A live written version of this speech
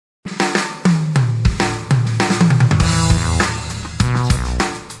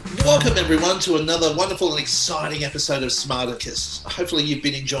Welcome everyone to another wonderful and exciting episode of Smarticus. Hopefully you've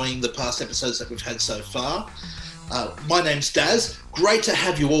been enjoying the past episodes that we've had so far. My name's Daz. Great to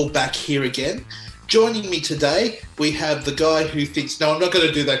have you all back here again. Joining me today, we have the guy who thinks, no, I'm not going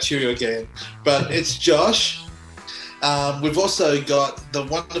to do that to you again, but it's Josh. We've also got the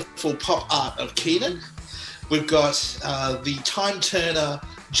wonderful pop art of Keenan. We've got the time turner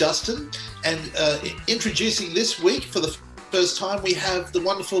Justin, and introducing this week for the first time we have the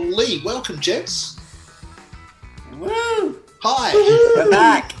wonderful Lee. Welcome, gents. Woo! Hi. We're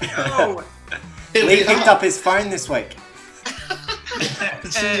back. Oh. Lee picked up his phone this week.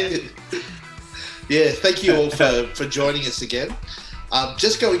 Yeah, thank you all for joining us again.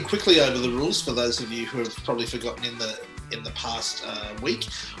 Just going quickly over the rules for those of you who have probably forgotten in the past week.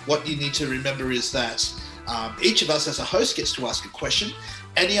 What you need to remember is that each of us as a host gets to ask a question.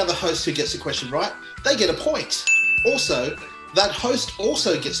 Any other host who gets the question right, they get a point. Also, that host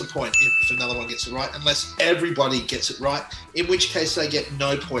also gets a point if another one gets it right, unless everybody gets it right, in which case they get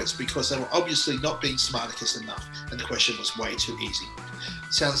no points because they were obviously not being Smarticus enough and the question was way too easy.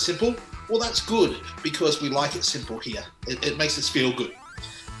 Sounds simple? Well, that's good because we like it simple here. It makes us feel good.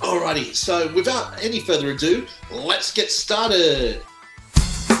 Alrighty, so without any further ado, let's get started.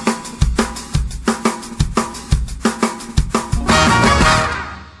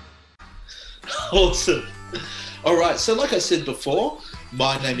 Awesome. All right, so like I said before,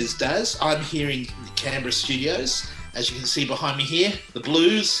 my name is Daz. I'm here in the Canberra studios. As you can see behind me here, the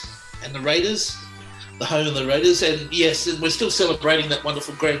Blues and the Raiders, the home of the Raiders. And yes, and we're still celebrating that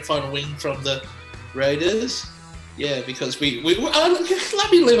wonderful grand final win from the Raiders. Yeah, because we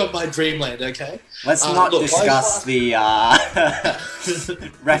let me live up my dreamland, okay? Let's not discuss the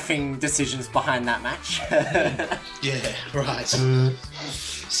reffing decisions behind that match. Yeah, right.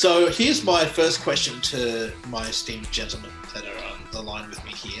 So here's my first question to my esteemed gentlemen that are on the line with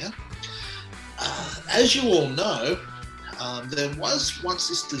me here. As you all know, there was once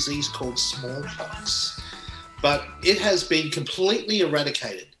this disease called smallpox, but it has been completely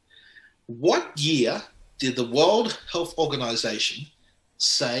eradicated. What year did the World Health Organization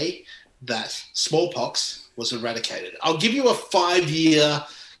say that smallpox was eradicated? I'll give you a 5-year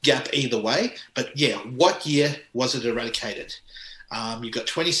gap either way, but yeah, what year was it eradicated? You've got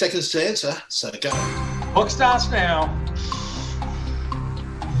 20 seconds to answer, so go. Clock starts now.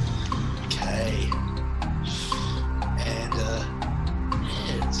 Okay. And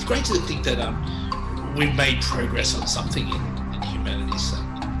yeah, it's great to think that we've made progress on something in humanity. So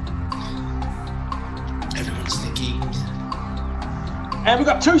everyone's thinking. And we've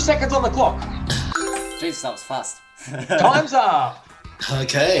got 2 seconds on the clock. Jeez, that was fast. Time's up.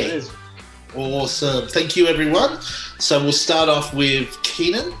 Okay. It is. Awesome. Thank you, everyone. So we'll start off with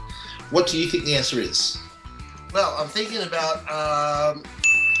Keenan. What do you think the answer is? Well, I'm thinking about,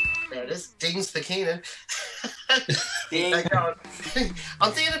 there it is, dings for Keenan. Ding.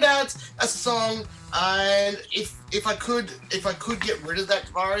 I'm thinking about a song, and if I could get rid of that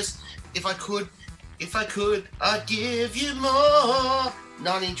virus, if I could, I'd give you more.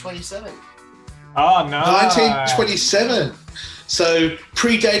 1927. Oh, no. 1927. So,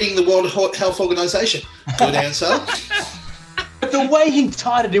 predating the World Health Organization. Good answer. But the way he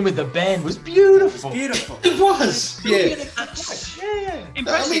tied it in with the band was beautiful. Beautiful. It was, yeah. Yeah.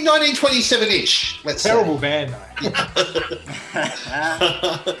 I mean, 1927-ish, let's Terrible band,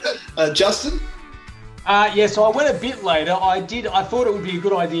 though. Justin? Yeah, so I went a bit later. I thought it would be a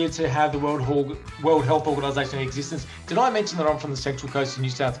good idea to have the World Health Organization in existence. Did I mention that I'm from the Central Coast of New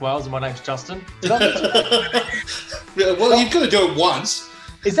South Wales and my name's Justin? Did I mention that? Yeah, well, you've got to do it once.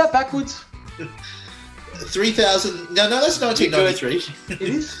 Is that backwards? 3,000. No, that's 1993. It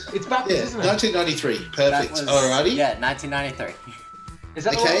is? It's backwards, Yeah, isn't it? 1993. Perfect. Alrighty. Yeah, 1993. Is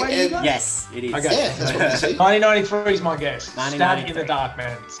that Okay, the right way you and- go? Yes, it is. Okay. Yeah, that's what I see. 1993 is my guess. Stab in 1993. the dark,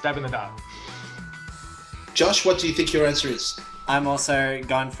 man. Stab in the dark. Josh, what do you think your answer is? I'm also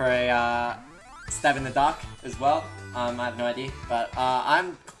going for a stab in the dark as well. I have no idea, but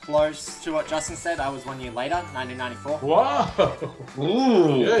I'm close to what Justin said. I was 1 year later, 1994. Whoa.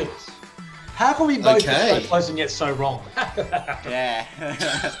 Ooh. Jeez. How can we both Okay. be so close and yet so wrong? Yeah.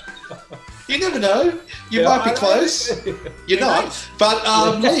 You never know. You Yeah, might be I know. close. You're not. But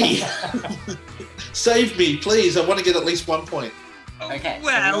Lee, save me, please. I want to get at least 1 point. Okay, so we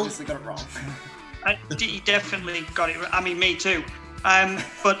Well, obviously got it wrong. you definitely got it. I mean, me too.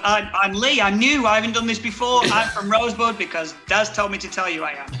 But I'm Lee. I'm new. I haven't done this before. I'm from Rosebud because Daz told me to tell you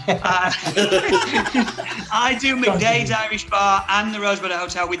I am. I do McDade's Irish Bar and the Rosebud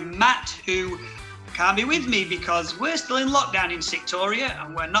Hotel with Matt, who can't be with me because we're still in lockdown in Victoria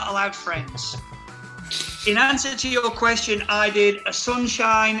and we're not allowed friends. In answer to your question, I did a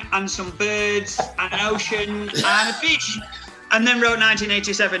sunshine and some birds, an ocean and a fish, and then wrote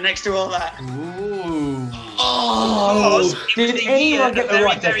 1987 next to all that. Ooh. Because it was Did the anyone year get the a very,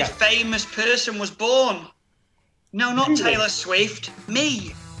 right very decade? famous person was born. No, not Really? Taylor Swift.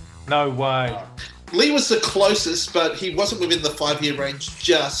 Me. No way. Lee was the closest, but he wasn't within the 5-year range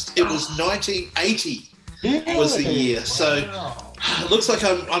just. It was 1980 was the year. So Wow. it looks like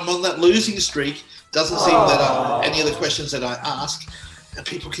I'm on that losing streak. Doesn't seem that any of the questions that I ask,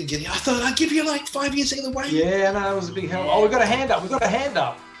 people can get. I thought I'd give you like 5 years either way. Yeah, no, it was a big help. Oh, we got a hand up. We got a hand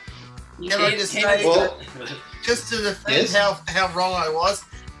up. Can I just say, just to defend how wrong I was,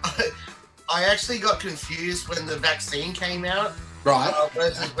 I actually got confused when the vaccine came out. Right.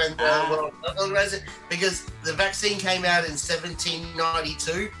 Versus when the World Health Organization, because the vaccine came out in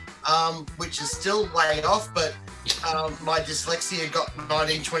 1792, which is still way off, but my dyslexia got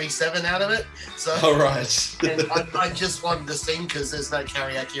 1927 out of it. So, All right. and I just wanted to sing because there's no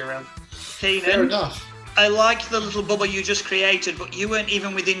karaoke around. Fair Keenan, enough. I like the little bubble you just created, but you weren't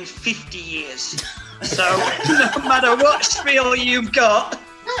even within 50 years. So no matter what spiel you've got,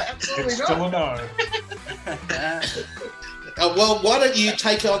 Yeah, absolutely It's not. still a no. Well, why don't you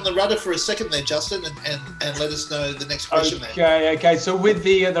take on the rudder for a second there, Justin, and let us know the next question there. Okay. So with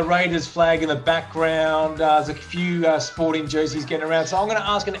the Raiders flag in the background, there's a few sporting jerseys getting around. So I'm going to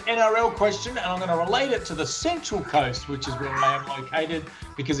ask an NRL question, and I'm going to relate it to the Central Coast, which is where I am located,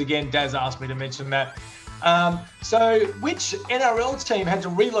 because again, Daz asked me to mention that. So which NRL team had to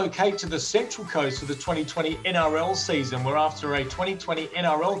relocate to the Central Coast for the 2020 NRL season? We're after a 2020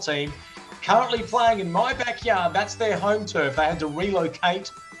 NRL team currently playing in my backyard. That's their home turf. They had to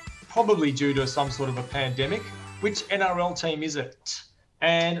relocate, probably due to some sort of a pandemic. Which NRL team is it?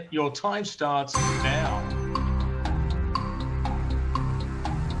 And your time starts now.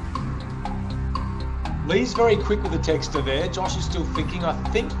 Lee's very quick with the texter there. Josh is still thinking. I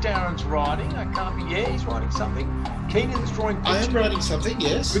think Darren's writing. I can't be. Yeah, he's writing something. Keenan's drawing I am picture. writing something,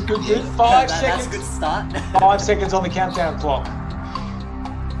 yes. Good. Yeah. 5 That's seconds. a good start. 5 seconds on the countdown clock.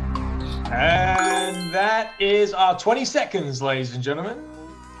 And that is our 20 seconds, ladies and gentlemen.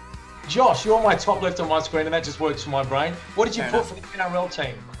 Josh, you're my top left on my screen, and that just works for my brain. What did you Fair put enough. for the NRL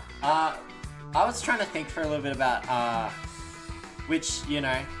team? I was trying to think for a little bit about which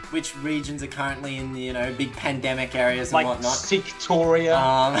regions are currently in the big pandemic areas and Like whatnot. Victoria.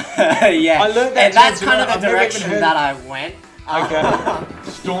 Yeah. I learned that and that's too, kind of I've the never direction even heard- that I went.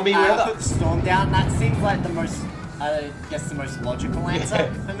 Okay. Stormy I weather. put Storm down. That seems like the most, I guess, the most logical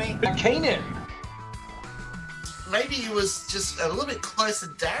answer for me. But Keenan. Maybe it was just a little bit close to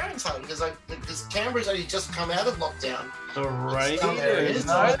Darren's home because Canberra's only just come out of lockdown. The Some areas. Raiders.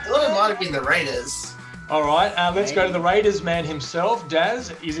 I No. thought it might have been the Raiders. All right, let's go to the Raiders man himself.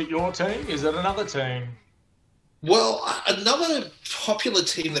 Daz, is it your team? Is it another team? Well, another popular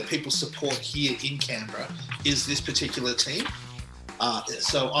team that people support here in Canberra is this particular team.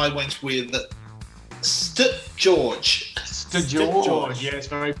 So I went with St. George. St. George. Yes,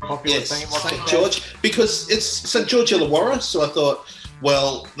 very popular Yes, team. What's St. it George, because it's St. George Illawarra, so I thought,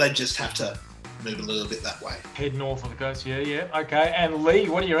 well, they just have to move a little bit that way. Head north of the coast, yeah. Okay, and Lee,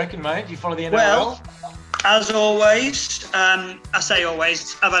 what do you reckon, mate? Do you follow the NRL? Well, as always, I say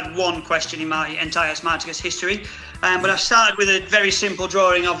always, I've had one question in my entire Smarticus history, but I've started with a very simple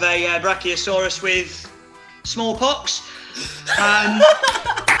drawing of a Brachiosaurus with smallpox,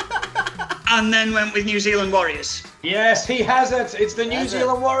 and then went with New Zealand Warriors. Yes, he has it. It's the New Has it?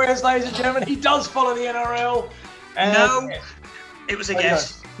 Zealand Warriors, ladies and gentlemen. He does follow the NRL. And No, it was a There you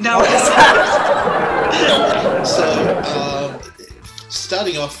guess. No, So,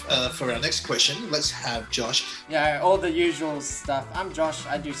 starting off for our next question, let's have Josh. Yeah, all the usual stuff. I'm Josh,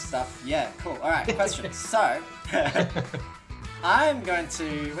 I do stuff. Yeah, cool. Alright, question. So, we're going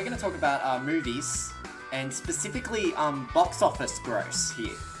to talk about movies, and specifically box office gross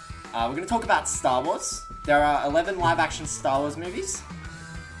here. We're going to talk about Star Wars. There are 11 live-action Star Wars movies,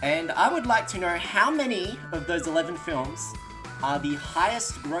 and I would like to know how many of those 11 films are the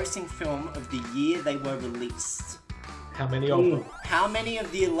highest grossing film of the year they were released. how many of them? How many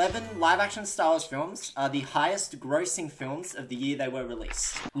of the 11 live-action Star Wars films are the highest grossing films of the year they were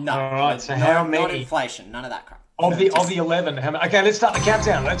released? No. All right, so no, how Not many? inflation, none of that crap. Of the 11. Okay, let's start the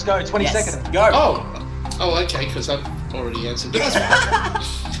countdown. Let's go. 20 Yes, seconds. go. Oh, okay, because I've already answered. But that's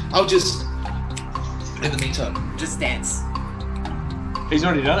fine. I'll just, in the meantime. Just dance. He's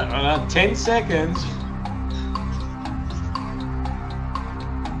already done it. Right now. 10 seconds.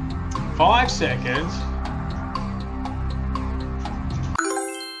 5 seconds.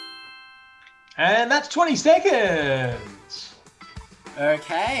 And that's 20 seconds.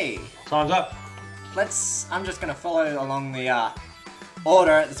 Okay. Time's up. I'm just gonna follow along the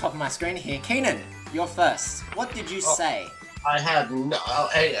order at the top of my screen here. Keenan, you're first. What did you say? I had no.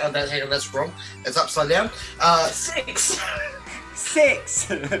 Hang on, that's wrong. It's upside down. 6.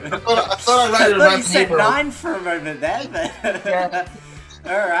 6. I thought I wrote it I thought around you said paper. 9 for a moment there, but Yeah.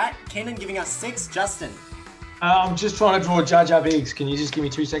 all right. Keenan giving us 6. Justin. I'm just trying to draw Jar Jar Binks. Can you just give me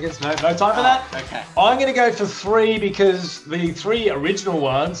 2 seconds? No time for that? Okay. I'm going to go for 3 because the 3 original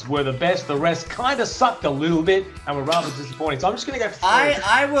ones were the best. The rest kind of sucked a little bit and were rather disappointing. So I'm just going to go for 3.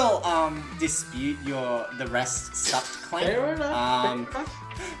 I will dispute the rest sucked claim. Fair enough.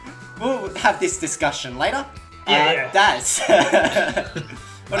 We'll have this discussion later. Yeah. Daz.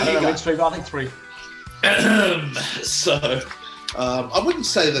 What I do you don't know got? which 3, but I think 3. So, I wouldn't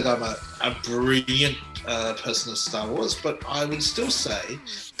say that I'm a brilliant person of Star Wars, but I would still say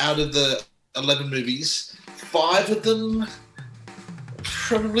out of the 11 movies, 5 of them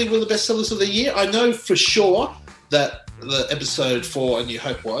probably were the best sellers of the year. I know for sure that the episode 4 A New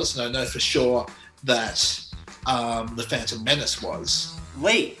Hope was, and I know for sure that The Phantom Menace was.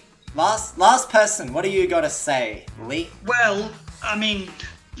 Lee. Last person. What do you got to say, Lee? Well, I mean,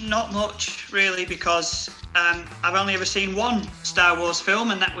 not much really, because I've only ever seen one Star Wars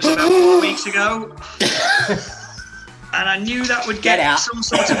film, and that was about 4 weeks ago. And I knew that would Get get out. some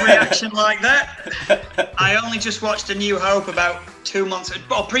sort of reaction like that. I only just watched A New Hope about 2 months,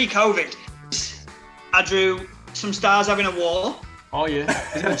 or pre-COVID. I drew some stars having a war. Oh, yeah.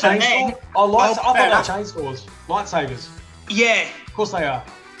 Is it a And chainsaw? then- Oh, I thought they fair were enough. chainsaws. Lightsabers. Yeah, Of course they are.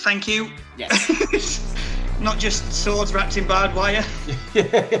 thank you. Yes. Not just swords wrapped in barbed wire.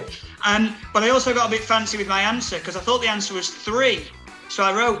 Yeah. But I also got a bit fancy with my answer, because I thought the answer was 3. So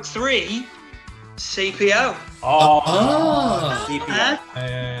I wrote 3 CPO. Oh. CPO. Huh?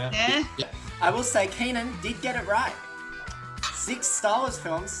 Yeah. Yeah. I will say Keenan did get it right. 6 Star Wars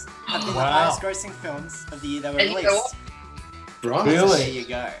films have been the Wow. highest grossing films of the year they were And you know released. Right. Really? There you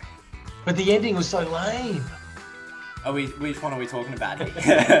go. But the ending was so lame. Which one are we talking about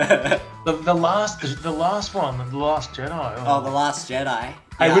here? The last one, the Last Jedi. Oh, The Last Jedi.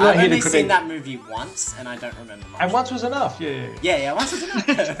 Hey, Yeah, we're not I've here to only critique- seen that movie once, and I don't remember much. And once was enough. Yeah. Yeah, once was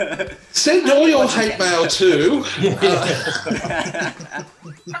enough. Send all your hate mail to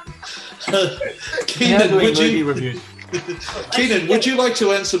Now Keenan. doing Would movie you, reviews. Keenan, would you like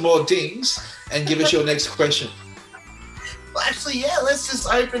to answer more dings and give us your next question? Well, actually, yeah. Let's just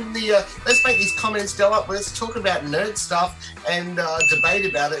open the. Let's make these comments go up. Let's talk about nerd stuff and debate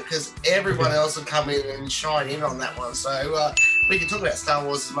about it, because everyone else will come in and shine in on that one. So we can talk about Star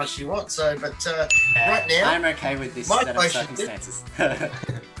Wars as much as you want. So, but right now, I'm okay with this My set of question- circumstances.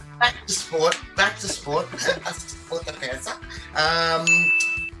 back to sport. Back to sport. I support the Panther.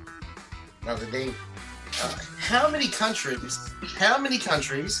 Another D. How many countries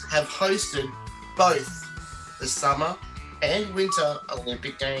have hosted both the summer and winter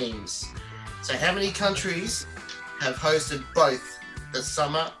Olympic Games? So how many countries have hosted both the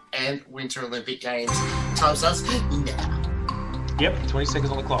summer and winter Olympic Games? Time starts now. Yep, 20 seconds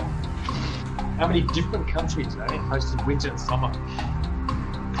on the clock. How many different countries hosted winter and summer?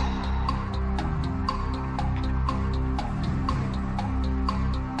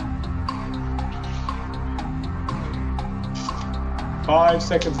 Five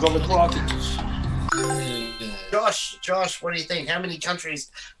seconds on the clock. Josh, what do you think? How many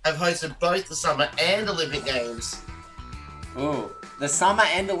countries have hosted both the summer and Olympic Games? Ooh, the summer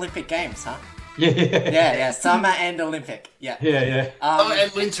and Olympic Games, huh? Yeah. Yeah, summer and Olympic. Yeah. Yeah.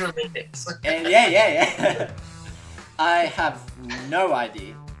 And winter Olympics. And yeah. I have no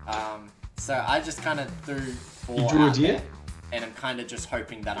idea. So I just kind of threw 4 You drew a out deer? there, and I'm kind of just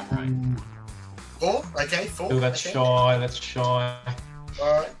hoping that I'm right. 4? Okay, 4. Oh, that's okay. shy. That's shy.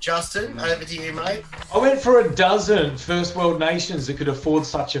 Alright, Justin, over to you, mate. I went for a dozen first world nations that could afford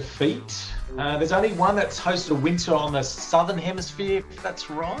such a feat. There's only one that's hosted a winter on the southern hemisphere, if that's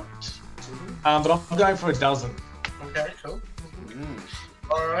right. But I'm going for a dozen. Okay, cool.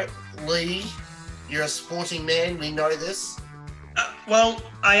 Alright, Lee, you're a sporting man, we know this. Well,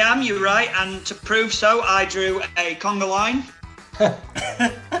 I am, you're right, and to prove so, I drew a conga line.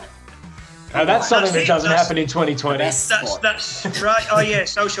 That's something that That's it, doesn't that's- happen in 2020. Best sport. That's right. Oh yeah,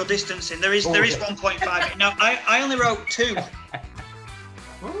 social distancing. There is 1.5. No, I only wrote 2.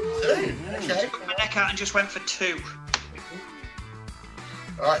 Okay. Put my neck out and just went for 2.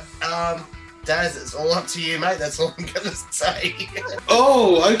 Alright, Daz, it's all up to you, mate. That's all I'm gonna say.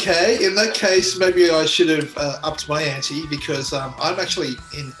 Oh, okay. In that case, maybe I should have upped my ante, because I'm actually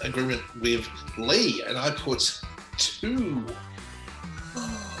in agreement with Lee, and I put 2.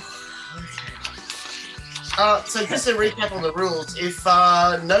 So just to recap on the rules, if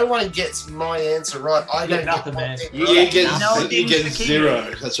no one gets my answer right, I don't nothing, get man. You get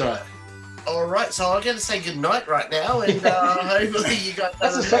 0. That's right. All right, so I'm going to say goodnight right now, and hopefully you guys.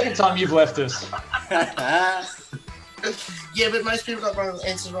 That's the second time you've left us. Yeah, but most people got my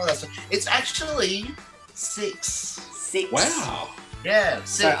answers right. So it's actually 6. 6. Wow. Yeah, 6.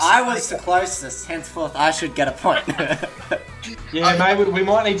 So I was the closest. Henceforth, I should get a point. Yeah, maybe we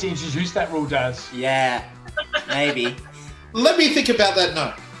might need to introduce that rule, Daz. Yeah, maybe. Let me think about that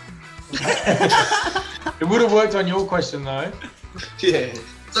note. It would have worked on your question, though. Yeah.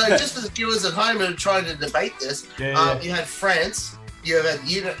 So just for the viewers at home who are trying to debate this, you had France, you have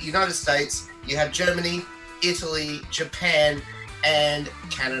United States, you have Germany, Italy, Japan, and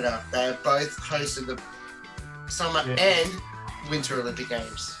Canada. They have both hosted the Summer and Winter Olympic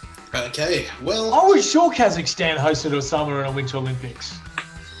Games. Okay, well... I was sure Kazakhstan hosted a Summer and a Winter Olympics.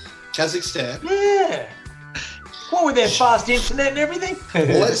 Kazakhstan? Yeah. What, with their fast internet and everything?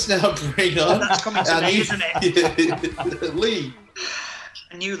 Let's now bring on... That's coming today, isn't it? Lee.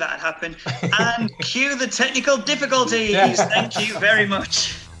 I knew that had happened. And cue the technical difficulties. Yeah. Thank you very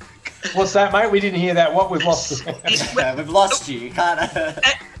much. What's that, mate? We didn't hear that. What? We've lost it. Yeah, we've lost you. You can't.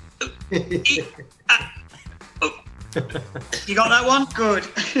 You got that one? Good.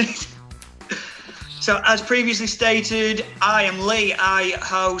 So, as previously stated, I am Lee. I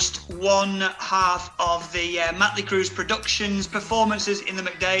host one half of the Matley Cruise Productions performances in the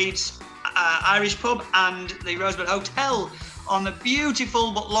McDade's Irish pub and the Rosebud Hotel on the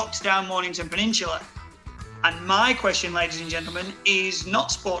beautiful but locked down Mornington Peninsula. And my question, ladies and gentlemen, is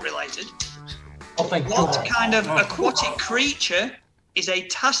not sport related. Oh, thank What God. kind of aquatic creature is a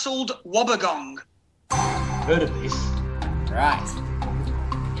tasseled wobbegong? Heard of this? Right.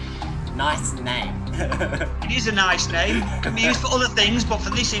 Nice name. It is a nice name. Can be used for other things, but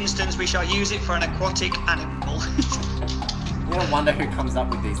for this instance, we shall use it for an aquatic animal. You don't wonder who comes up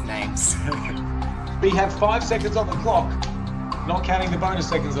with these names. We have 5 seconds on the clock, not counting the bonus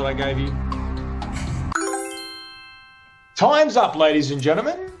seconds that I gave you. Time's up, ladies and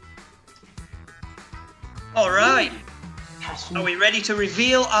gentlemen. All right. Are we ready to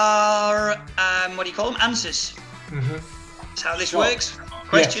reveal our, what do you call them, answers? Mm-hmm. That's how this works.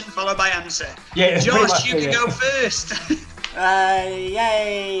 Question followed by answer. Yeah, it's pretty Josh, much you can it. go first.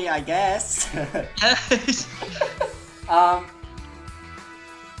 Yay, I guess. I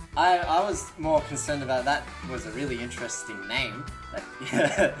was more concerned about that. Was a really interesting name.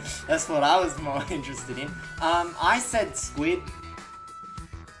 That's what I was more interested in. I said squid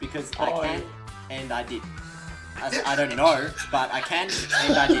because I can and I did. I don't know, but I can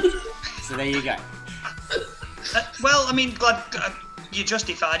and I did. So there you go. Well, I mean, glad you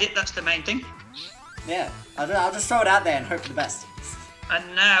justified it. That's the main thing. Yeah, I'll just throw it out there and hope for the best.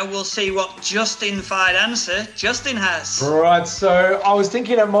 And now we'll see what Justin-fied answer Justin has. Right, so I was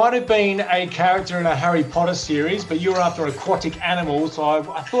thinking it might have been a character in a Harry Potter series, but you were after aquatic animals, so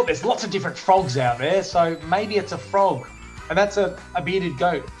I thought there's lots of different frogs out there, so maybe it's a frog. And that's a bearded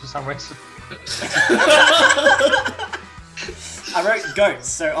goat for some reason. I wrote goats,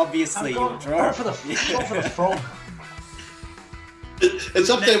 so obviously you'll draw Go for the frog. It's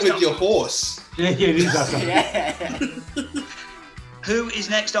up there with your horse. Yeah, it is up there. Yeah. Who is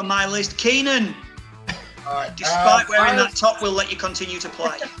next on my list? Keenan. Alright, Despite wearing that top, we'll let you continue to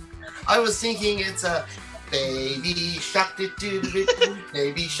play. I was thinking it's a baby shark do do do do,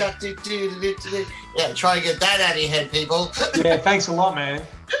 baby shark do do do do. Yeah, try and get that out of your head, people. Yeah, thanks a lot, man.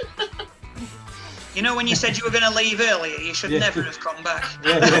 You know when you said you were going to leave earlier, you should never have come back.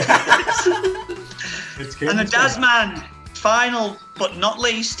 Yeah. It's good. And the Dazman, final but not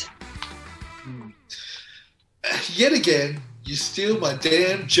least. Yet again, you steal my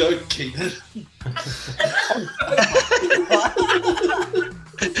damn joke, Keenan.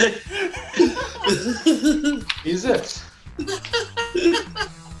 Is it?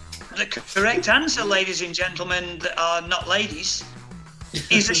 The correct answer, ladies and gentlemen that are not ladies,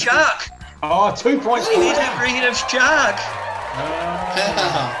 is a shark. Oh, 2 points for It is that. a breed of shark.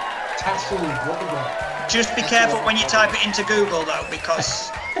 Tasseled wobbegong. Just be careful when you type it into Google, though, because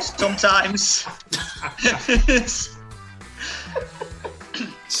sometimes...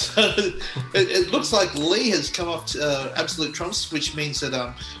 So it looks like Lee has come off to absolute trumps, which means that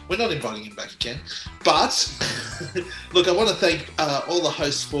we're not inviting him back again. But look, I want to thank all the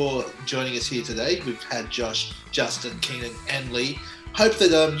hosts for joining us here today. We've had Josh, Justin, Keenan, and Lee. Hope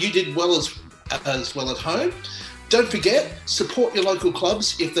that you did well as well at home. Don't forget, support your local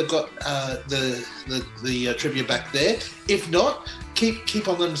clubs if they've got the trivia back there. If not, keep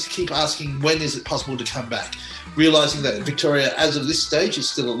on them. Keep asking when is it possible to come back. Realising that Victoria, as of this stage, is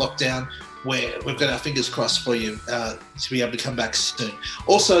still a lockdown. where we've got our fingers crossed for you to be able to come back soon.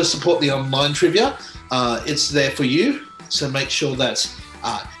 Also, support the online trivia. It's there for you, so make sure that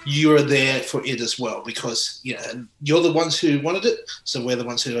you are there for it as well, because you're the ones who wanted it, so we're the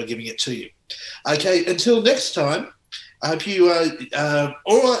ones who are giving it to you. Okay, until next time, I hope you are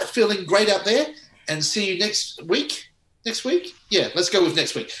all feeling great out there, and see you next week. Next week? Yeah, let's go with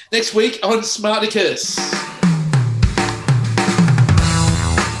next week. Next week on Smarticus.